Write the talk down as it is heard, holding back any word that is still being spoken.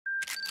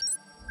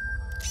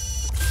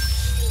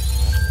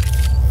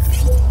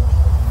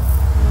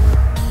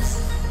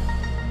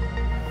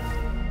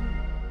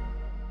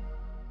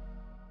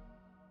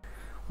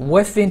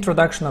With the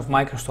introduction of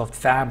Microsoft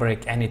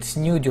Fabric and its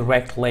new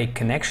Direct Lake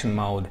connection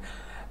mode,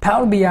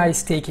 Power BI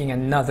is taking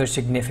another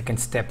significant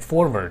step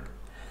forward.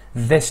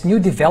 This new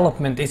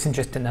development isn't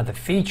just another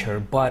feature,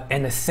 but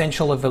an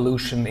essential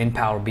evolution in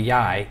Power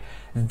BI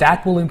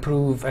that will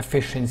improve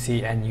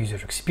efficiency and user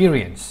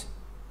experience.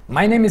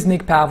 My name is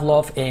Nick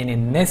Pavlov, and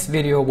in this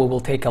video we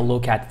will take a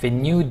look at the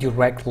new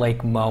Direct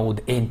Lake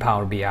mode in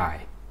Power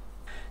BI.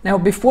 Now,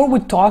 before we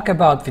talk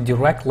about the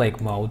Direct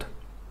Lake mode,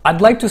 I'd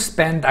like to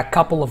spend a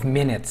couple of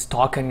minutes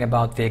talking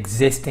about the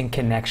existing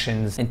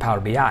connections in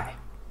Power BI.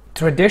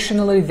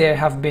 Traditionally, there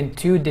have been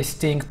two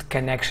distinct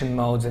connection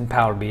modes in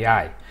Power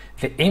BI,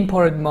 the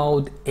import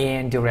mode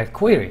and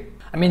DirectQuery.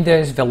 I mean,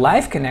 there's the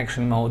live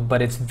connection mode,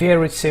 but it's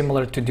very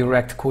similar to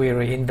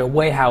DirectQuery in the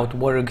way how it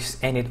works,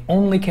 and it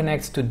only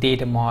connects to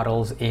data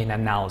models in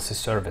analysis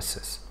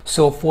services.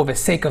 So for the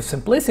sake of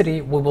simplicity,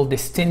 we will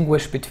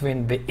distinguish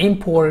between the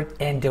import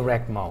and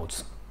direct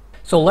modes.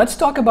 So let's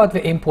talk about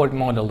the import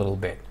mode a little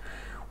bit.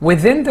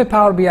 Within the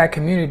Power BI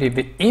community,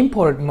 the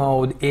import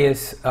mode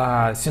is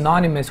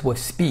synonymous with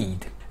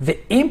speed. The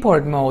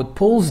import mode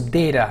pulls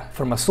data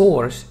from a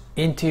source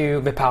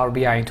into the Power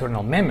BI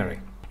internal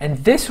memory.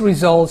 And this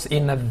results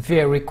in a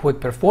very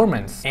quick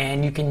performance,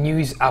 and you can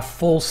use a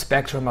full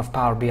spectrum of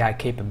Power BI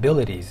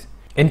capabilities,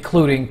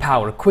 including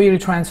Power Query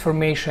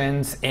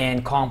transformations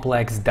and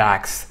complex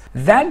DAX.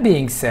 That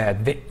being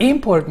said, the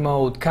import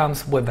mode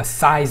comes with a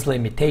size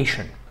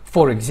limitation.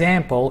 For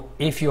example,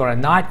 if you are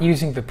not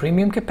using the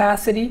premium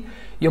capacity,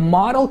 your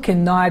model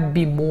cannot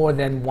be more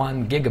than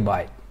 1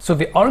 GB. So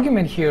the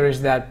argument here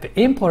is that the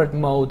import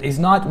mode is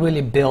not really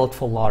built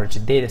for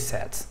large data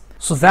sets.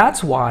 So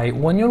that's why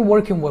when you're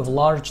working with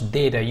large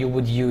data, you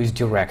would use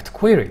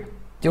DirectQuery.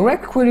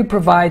 DirectQuery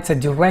provides a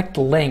direct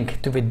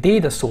link to the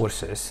data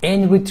sources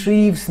and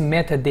retrieves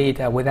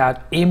metadata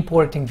without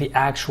importing the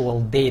actual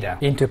data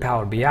into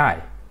Power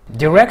BI.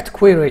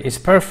 DirectQuery is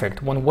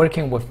perfect when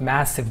working with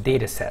massive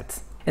data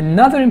sets.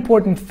 Another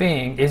important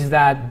thing is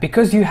that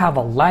because you have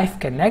a live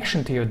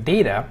connection to your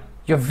data,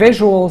 your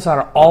visuals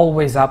are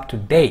always up to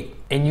date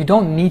and you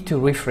don't need to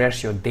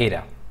refresh your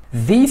data.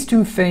 These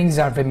two things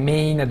are the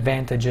main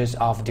advantages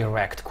of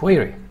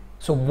DirectQuery.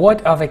 So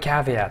what are the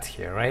caveats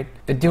here, right?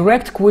 The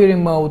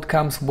DirectQuery mode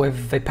comes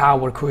with the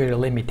Power Query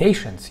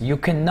limitations. You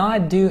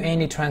cannot do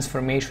any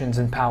transformations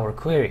in Power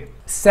Query.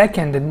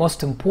 Second and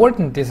most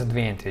important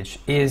disadvantage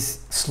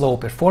is slow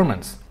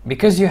performance.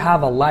 Because you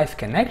have a live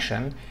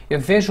connection, your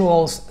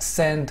visuals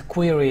send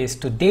queries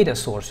to data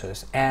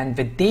sources and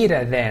the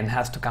data then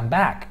has to come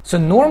back. So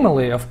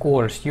normally, of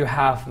course, you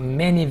have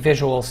many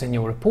visuals in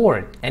your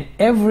report, and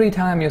every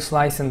time you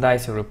slice and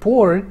dice a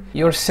report,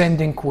 you're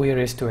sending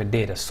queries to a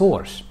data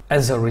source.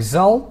 As a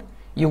result,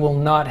 you will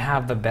not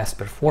have the best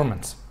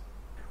performance.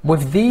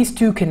 With these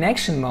two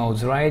connection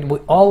modes, right, we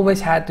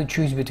always had to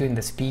choose between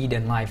the speed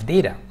and live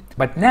data.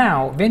 But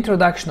now, the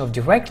introduction of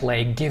Direct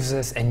Lake gives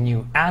us a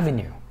new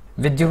avenue.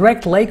 The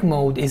Direct Lake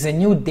mode is a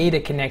new data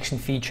connection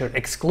feature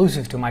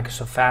exclusive to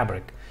Microsoft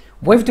Fabric.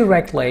 With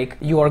Direct Lake,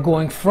 you are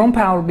going from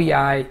Power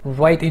BI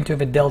right into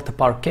the Delta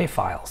Parquet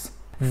files.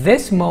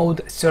 This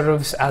mode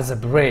serves as a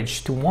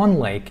bridge to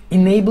OneLake,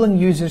 enabling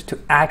users to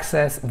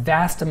access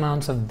vast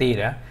amounts of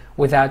data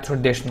without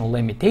traditional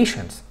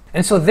limitations.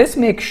 And so this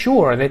makes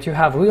sure that you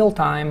have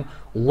real-time,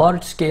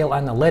 large-scale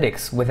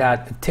analytics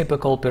without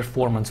typical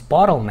performance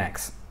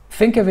bottlenecks.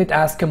 Think of it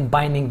as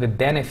combining the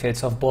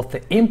benefits of both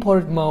the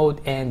import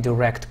mode and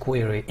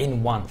DirectQuery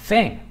in one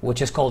thing,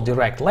 which is called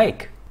Direct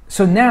Lake.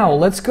 So now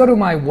let's go to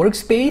my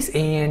workspace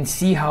and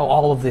see how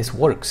all of this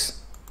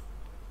works.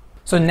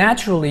 So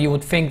naturally you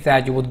would think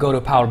that you would go to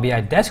Power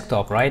BI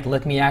Desktop, right?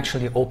 Let me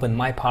actually open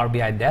my Power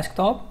BI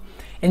Desktop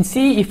and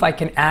see if I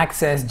can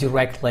access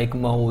Direct Lake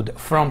mode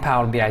from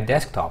Power BI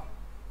Desktop.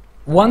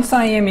 Once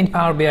I am in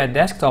Power BI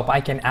Desktop,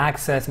 I can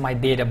access my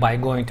data by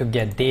going to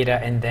Get Data,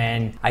 and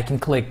then I can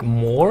click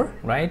More,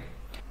 right?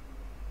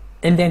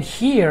 And then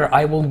here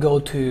I will go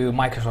to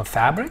Microsoft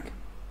Fabric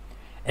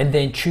and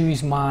then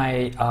choose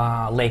my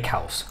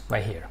Lakehouse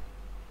right here.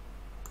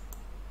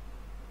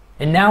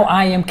 And now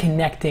I am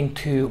connecting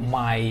to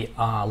my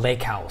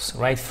Lakehouse,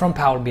 right, from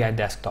Power BI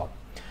Desktop.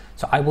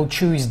 So I will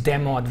choose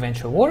Demo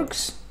Adventure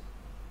Works.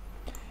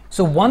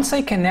 So once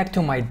I connect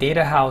to my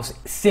data house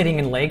sitting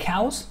in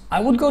Lakehouse, I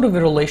would go to the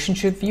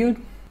relationship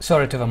view,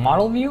 to the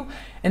model view,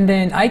 and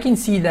then I can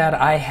see that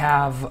I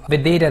have the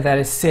data that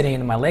is sitting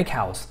in my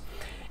Lakehouse.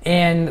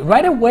 And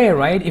right away,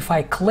 right, if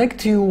I click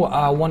to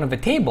one of the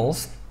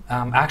tables,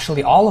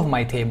 actually all of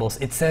my tables,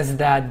 it says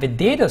that the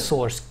data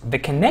source, the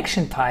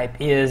connection type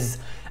is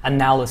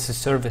Analysis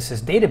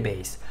Services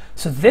Database.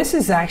 So this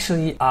is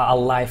actually a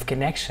live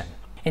connection.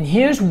 And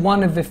here's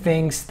one of the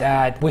things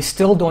that we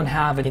still don't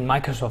have in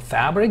Microsoft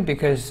Fabric,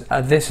 because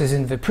this is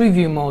in the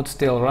preview mode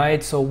still,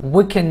 right? So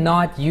we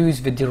cannot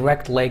use the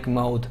Direct Lake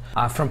mode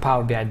from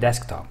Power BI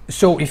Desktop.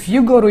 So if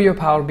you go to your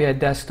Power BI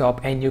Desktop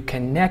and you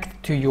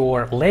connect to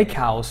your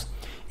Lakehouse,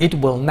 it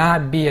will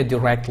not be a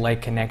Direct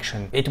Lake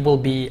connection. It will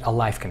be a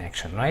live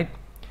connection, right?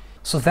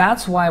 So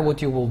that's why what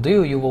you will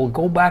do, you will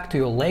go back to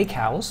your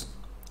Lakehouse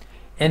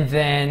and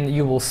then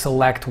you will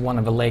select one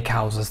of the lake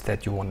houses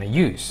that you want to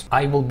use.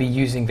 I will be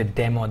using the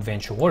demo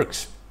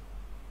AdventureWorks.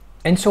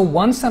 And so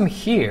once I'm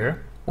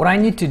here, what I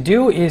need to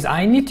do is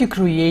I need to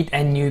create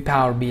a new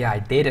Power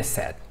BI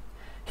dataset.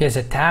 Here's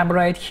a tab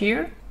right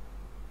here.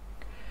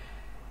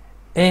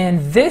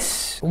 And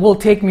this will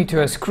take me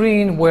to a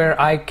screen where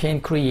I can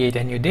create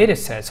a new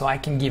dataset. So I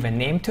can give a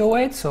name to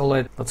it. So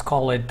let's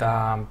call it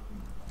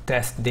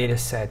test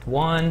dataset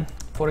 1,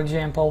 for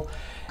example.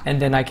 And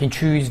then I can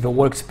choose the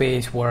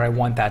workspace where I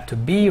want that to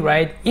be,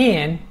 right?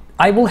 And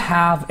I will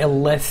have a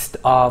list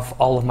of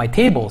all of my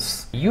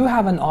tables. You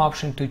have an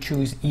option to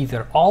choose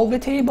either all the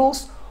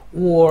tables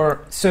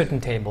or certain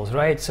tables,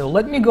 right? So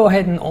let me go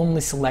ahead and only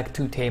select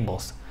 2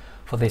 tables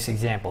for this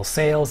example,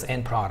 sales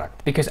and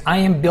product, because I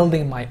am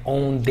building my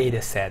own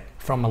data set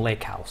from a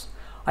Lakehouse.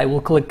 I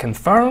will click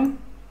confirm,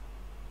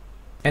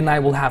 and I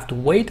will have to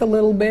wait a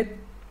little bit.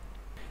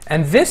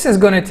 And this is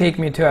going to take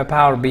me to a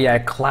Power BI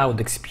cloud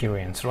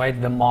experience,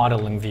 right? The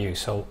modeling view.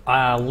 So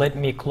let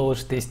me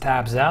close these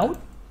tabs out.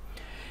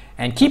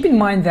 And keep in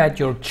mind that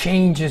your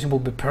changes will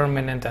be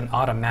permanent and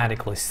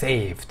automatically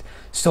saved.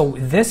 So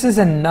this is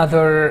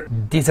another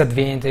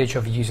disadvantage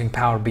of using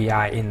Power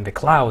BI in the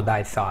cloud,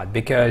 I thought,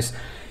 because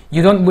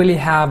you don't really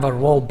have a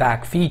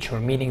rollback feature,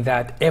 meaning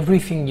that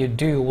everything you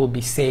do will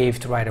be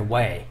saved right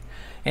away.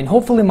 And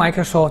hopefully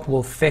Microsoft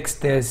will fix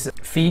this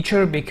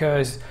feature,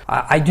 because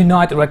I do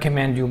not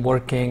recommend you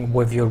working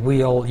with your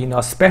real,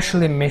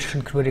 especially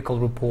mission critical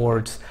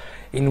reports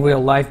in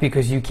real life,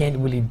 because you can't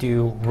really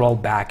do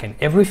rollback and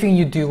everything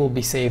you do will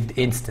be saved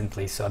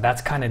instantly. So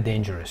that's kind of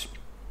dangerous.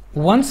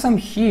 Once I'm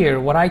here,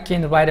 what I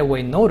can right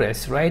away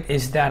notice, right,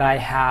 is that I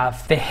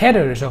have the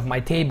headers of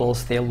my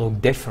tables. They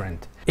look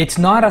different. It's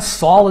not a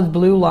solid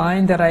blue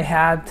line that I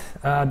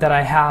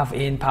have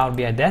in Power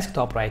BI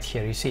Desktop right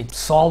here. You see it's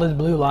solid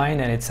blue line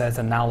and it says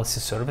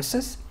Analysis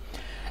Services.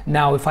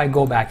 Now if I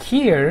go back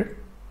here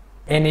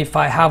and if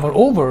I hover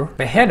over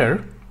the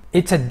header,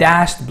 it's a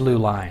dashed blue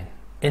line.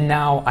 And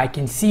now I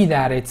can see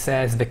that it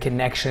says the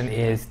connection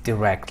is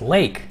Direct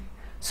Lake.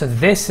 So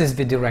this is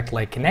the Direct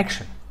Lake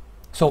connection.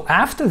 So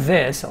after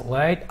this,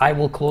 right, I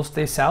will close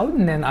this out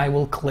and then I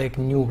will click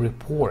New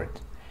Report.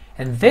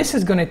 And this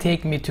is going to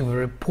take me to the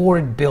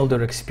report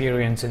builder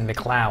experience in the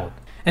cloud.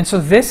 And so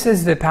this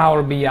is the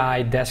Power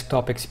BI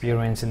desktop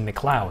experience in the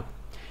cloud.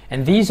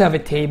 And these are the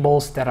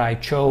tables that I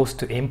chose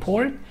to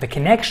import. The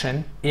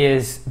connection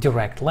is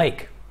Direct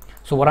Lake.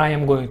 So what I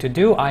am going to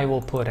do, I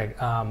will put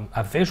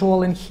a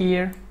visual in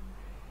here,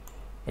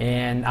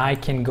 and I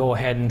can go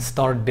ahead and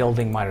start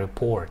building my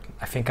report.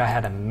 I think I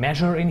had a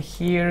measure in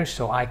here,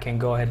 so I can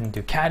go ahead and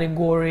do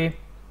category,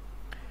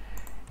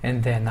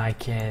 and then I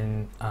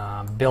can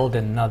build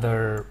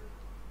another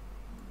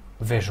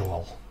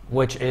visual,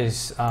 which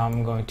is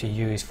I'm going to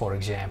use, for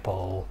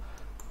example,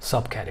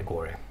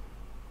 subcategory.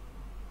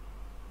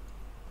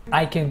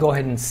 I can go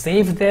ahead and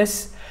save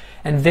this,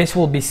 and this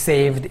will be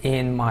saved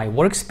in my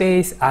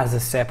workspace as a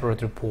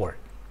separate report.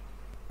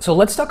 So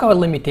let's talk about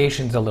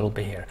limitations a little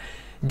bit here.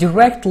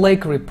 Direct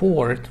Lake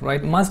report,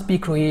 right, must be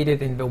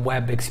created in the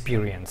web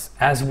experience.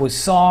 As we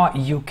saw,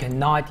 you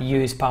cannot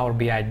use Power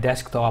BI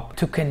Desktop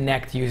to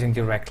connect using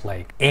Direct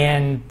Lake.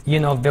 And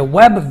the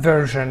web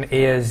version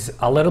is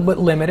a little bit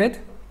limited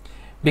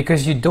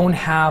because you don't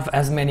have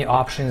as many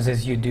options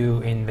as you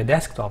do in the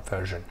desktop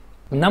version.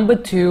 Number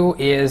 2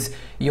 is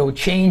your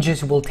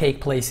changes will take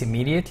place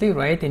immediately,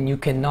 right? And you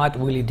cannot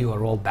really do a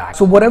rollback.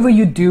 So whatever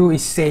you do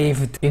is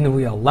saved in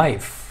real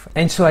life.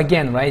 And so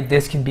again, right,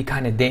 this can be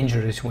kind of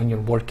dangerous when you're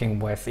working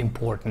with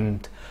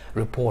important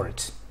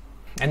reports.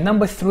 And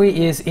number 3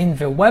 is in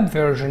the web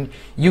version,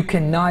 you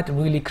cannot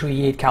really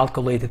create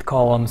calculated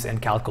columns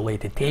and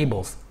calculated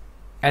tables.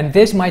 And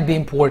this might be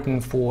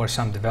important for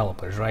some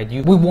developers, right?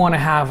 We want to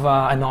have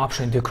an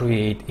option to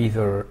create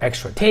either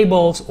extra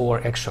tables or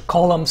extra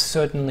columns,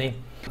 certainly.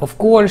 Of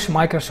course,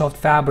 Microsoft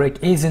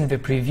Fabric is in the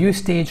preview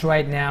stage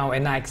right now,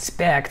 and I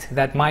expect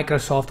that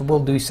Microsoft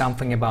will do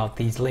something about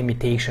these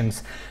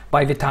limitations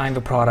by the time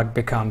the product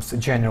becomes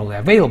generally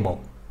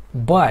available.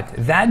 But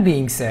that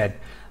being said,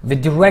 the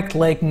Direct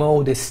Lake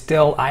mode is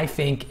still, I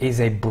think,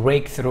 is a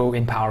breakthrough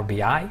in Power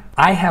BI.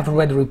 I have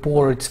read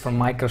reports from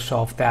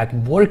Microsoft that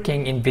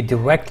working in the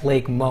Direct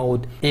Lake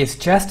mode is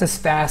just as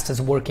fast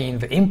as working in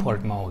the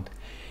import mode.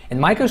 And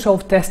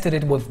Microsoft tested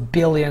it with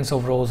billions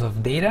of rows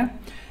of data.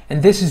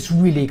 And this is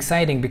really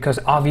exciting because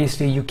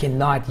obviously you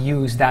cannot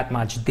use that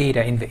much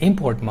data in the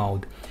import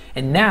mode.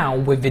 And now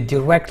with the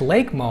Direct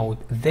Lake mode,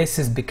 this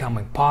is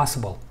becoming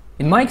possible.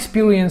 In my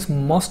experience,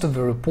 most of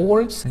the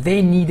reports,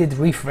 they needed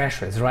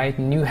refreshes, right?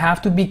 And you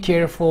have to be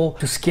careful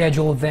to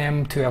schedule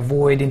them to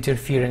avoid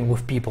interfering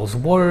with people's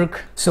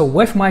work. So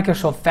with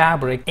Microsoft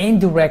Fabric and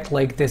Direct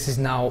Lake, this is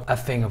now a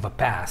thing of the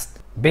past.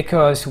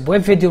 Because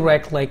with the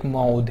Direct Lake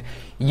mode,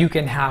 you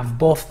can have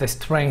both the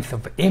strength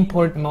of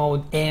import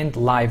mode and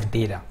live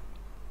data.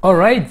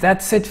 Alright,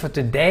 that's it for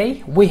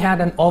today. We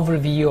had an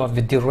overview of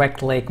the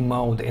Direct Lake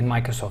mode in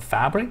Microsoft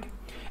Fabric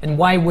and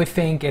why we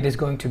think it is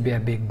going to be a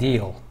big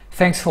deal.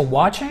 Thanks for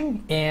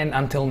watching, and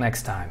until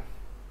next time.